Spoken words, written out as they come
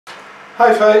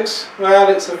Hi folks, well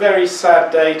it's a very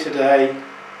sad day today.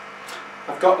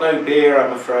 I've got no beer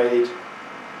I'm afraid,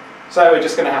 so we're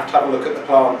just going to have a look at the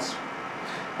plants.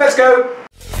 Let's go!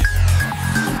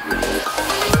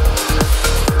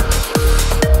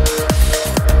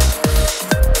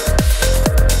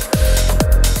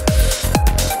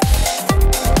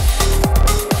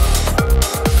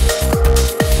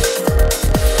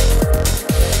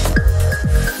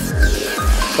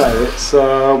 So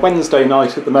it's Wednesday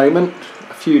night at the moment,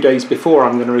 a few days before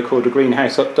I'm going to record a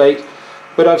greenhouse update,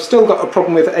 but I've still got a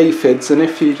problem with aphids, and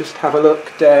if you just have a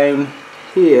look down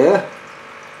here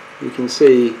you can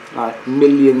see like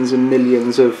millions and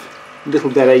millions of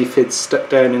little dead aphids stuck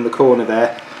down in the corner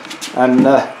there, and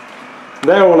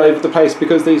they're all over the place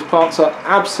because these plants are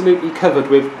absolutely covered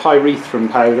with pyrethrum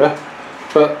powder.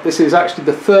 But this is actually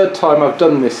the third time I've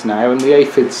done this now, and the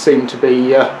aphids seem to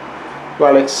be,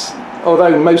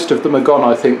 although most of them are gone,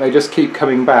 I think they just keep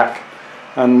coming back.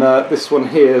 And this one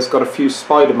here has got a few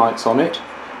spider mites on it.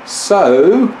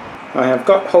 So I have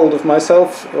got hold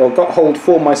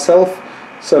for myself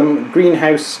some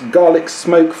greenhouse garlic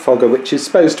smoke fogger, which is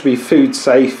supposed to be food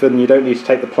safe and you don't need to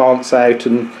take the plants out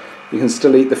and you can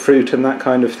still eat the fruit and that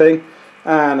kind of thing.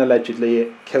 And allegedly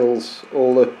it kills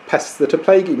all the pests that are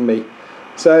plaguing me.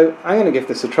 So I'm going to give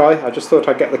this a try. I just thought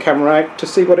I'd get the camera out to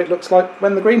see what it looks like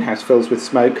when the greenhouse fills with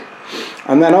smoke.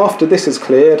 And then after this is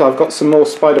cleared, I've got some more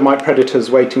spider mite predators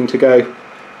waiting to go,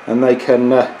 and they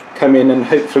can come in and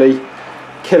hopefully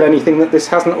kill anything that this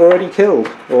hasn't already killed,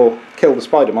 or kill the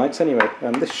spider mites anyway.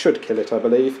 This should kill it, I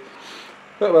believe,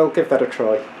 but we'll give that a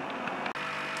try.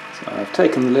 So I've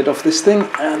taken the lid off this thing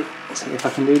and see if I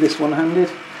can do this one-handed.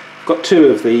 I've got two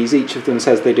of these. Each of them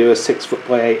says they do a 6 foot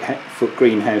by 8 foot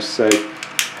greenhouse, so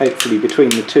hopefully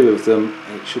between the two of them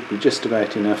it should be just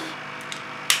about enough.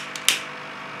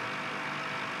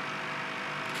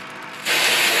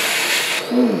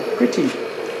 Ooh, pretty.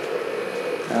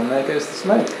 And there goes the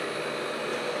smoke.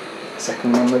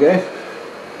 Second one on the go.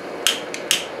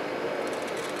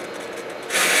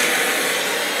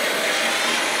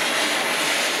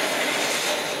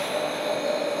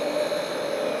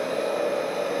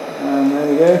 And there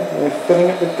we go, we're filling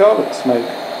it with garlic smoke.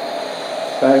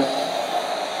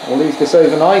 So we'll leave this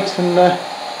overnight and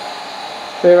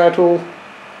clear out all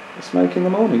the smoke in the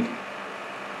morning.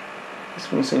 This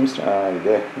one seems to... there we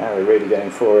go, now we're really going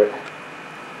for it.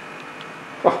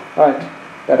 Oh, right,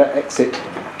 better exit.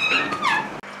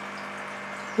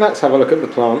 Let's have a look at the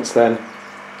plants then.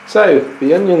 So,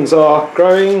 the onions are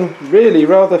growing really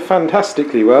rather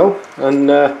fantastically well, and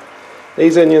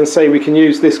these onions say we can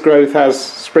use this growth as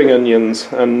spring onions,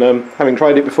 and having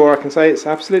tried it before I can say it's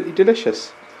absolutely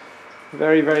delicious.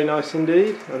 Very, very nice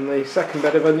indeed. And the second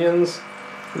bed of onions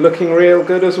looking real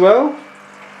good as well.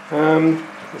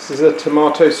 This is a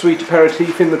tomato sweet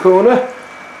aperitif in the corner,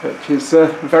 which is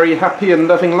very happy and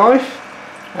loving life.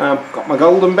 Got my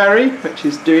golden berry, which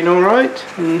is doing alright,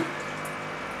 and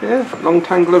yeah, long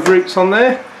tangle of roots on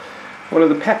there. One of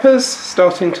the peppers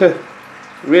starting to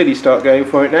really start going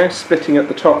for it now, splitting at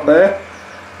the top there.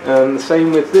 And the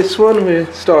same with this one, we're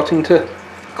starting to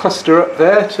cluster up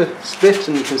there to split,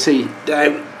 and you can see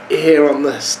down here on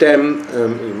the stem,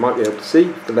 you might be able to see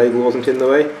if the label wasn't in the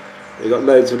way. We've got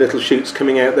loads of little shoots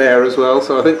coming out there as well,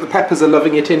 so I think the peppers are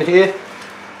loving it in here.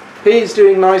 Peas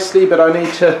doing nicely, but I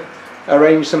need to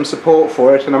arrange some support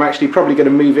for it, and I'm actually probably going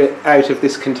to move it out of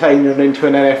this container and into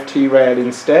an NFT rail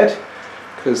instead,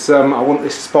 because I want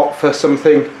this spot for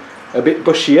something a bit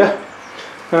bushier.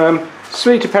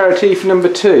 Sweet aperitif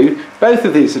number 2, both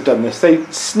of these have done this. They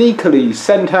sneakily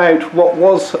sent out what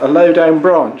was a low down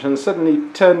branch and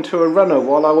suddenly turned to a runner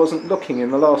while I wasn't looking in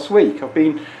the last week. I've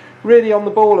been really on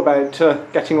the ball about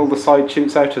getting all the side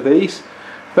shoots out of these,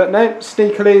 but no,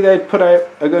 sneakily they'd put out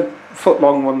a good foot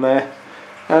long one there.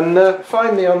 And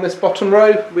finally on this bottom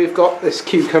row we've got this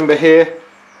cucumber here,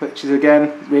 which is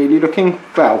again really looking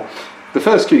well. The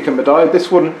first cucumber died,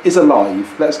 this one is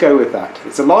alive, let's go with that.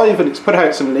 It's alive and it's put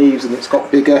out some leaves and it's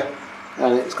got bigger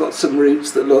and it's got some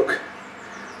roots that look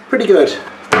pretty good.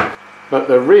 But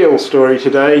the real story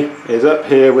today is up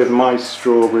here with my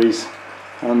strawberries.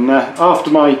 And after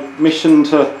my mission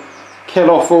to kill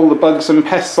off all the bugs and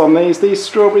pests on these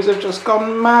strawberries have just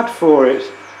gone mad for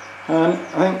it. And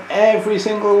I think every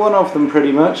single one of them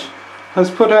pretty much has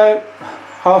put out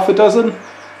half a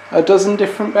dozen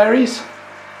different berries.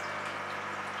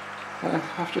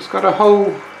 I've just got a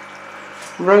whole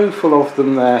row full of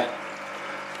them there.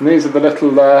 And these are the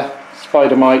little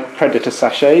spider mite predator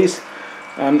sachets.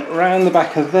 And round the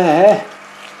back of there,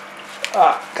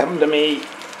 come to me,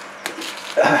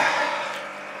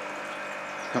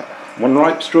 one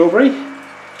ripe strawberry,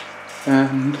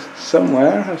 And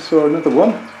somewhere I saw another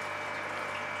one.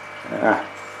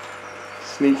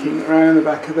 Sneaking around the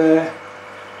back of there.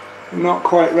 Not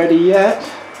quite ready yet.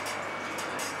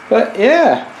 But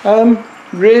yeah,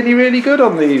 really good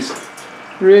on these.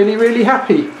 Really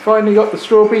happy. Finally got the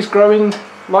strawberries growing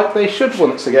like they should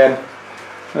once again.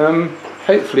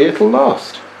 Hopefully it'll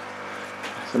last.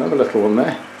 There's another little one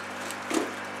there.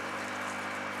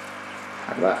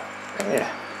 Have that.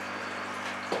 Yeah.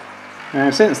 Now,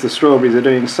 since the strawberries are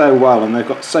doing so well and they've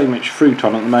got so much fruit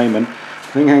on at the moment,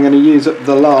 I think I'm going to use up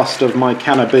the last of my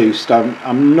can of Boost.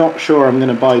 I'm not sure I'm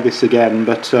going to buy this again,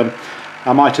 but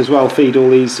I might as well feed all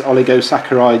these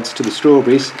oligosaccharides to the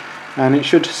strawberries, and it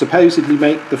should supposedly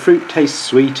make the fruit taste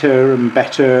sweeter and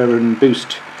better and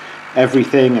boost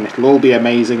everything, and it'll all be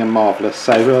amazing and marvellous.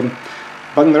 So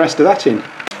bung the rest of that in.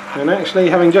 And actually,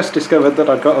 having just discovered that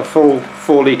I've got a full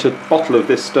 4-litre bottle of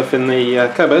this stuff in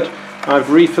the cupboard,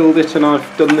 I've refilled it and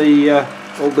I've done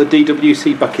all the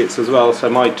DWC buckets as well, so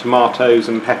my tomatoes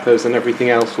and peppers and everything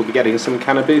else will be getting some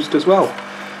can of Boost as well.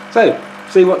 So,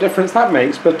 see what difference that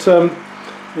makes, but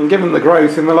and given the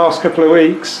growth in the last couple of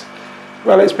weeks,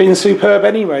 well, it's been superb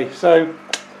anyway. So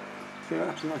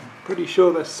I'm pretty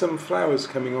sure there's some flowers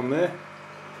coming on there.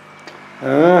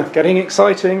 Getting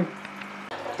exciting.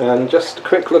 And just a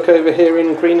quick look over here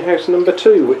in greenhouse number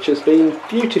 2, which has been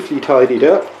beautifully tidied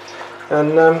up,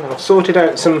 and I've sorted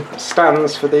out some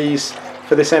stands for this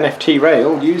NFT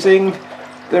rail using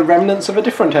the remnants of a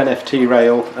different NFT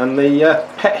rail and the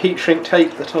pet heat shrink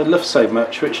tape that I love so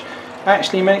much, which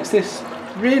actually makes this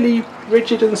really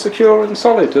rigid and secure and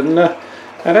solid, and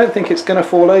I don't think it's going to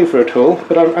fall over at all,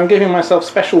 but I'm giving myself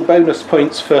special bonus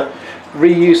points for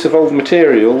reuse of old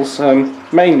materials,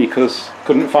 mainly because I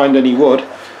couldn't find any wood,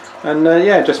 and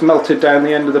yeah, just melted down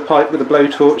the end of the pipe with a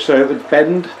blowtorch so it would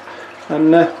bend,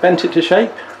 and bent it to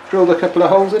shape, drilled a couple of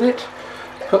holes in it,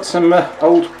 put some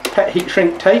old pet heat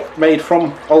shrink tape made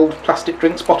from old plastic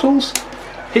drinks bottles,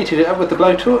 heated it up with the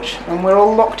blowtorch, and we're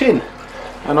all locked in.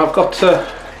 And I've got a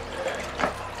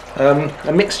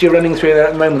mixture running through there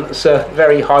at the moment that's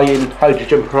very high in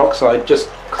hydrogen peroxide, just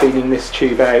cleaning this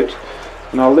tube out,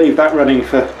 and I'll leave that running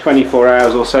for 24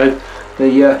 hours or so.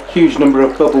 The huge number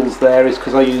of bubbles there is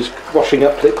because I used washing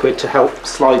up liquid to help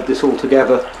slide this all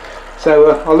together,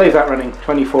 so I'll leave that running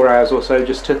 24 hours or so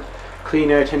just to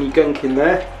clean out any gunk in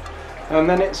there, and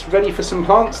then it's ready for some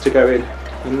plants to go in.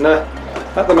 And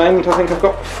at the moment I think I've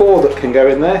got 4 that can go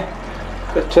in there,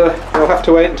 but I'll have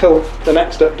to wait until the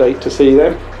next update to see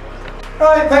them.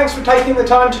 Right, thanks for taking the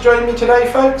time to join me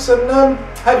today, folks, and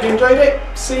hope you enjoyed it.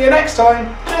 See you next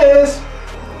time. Cheers!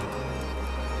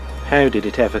 How did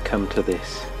it ever come to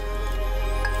this?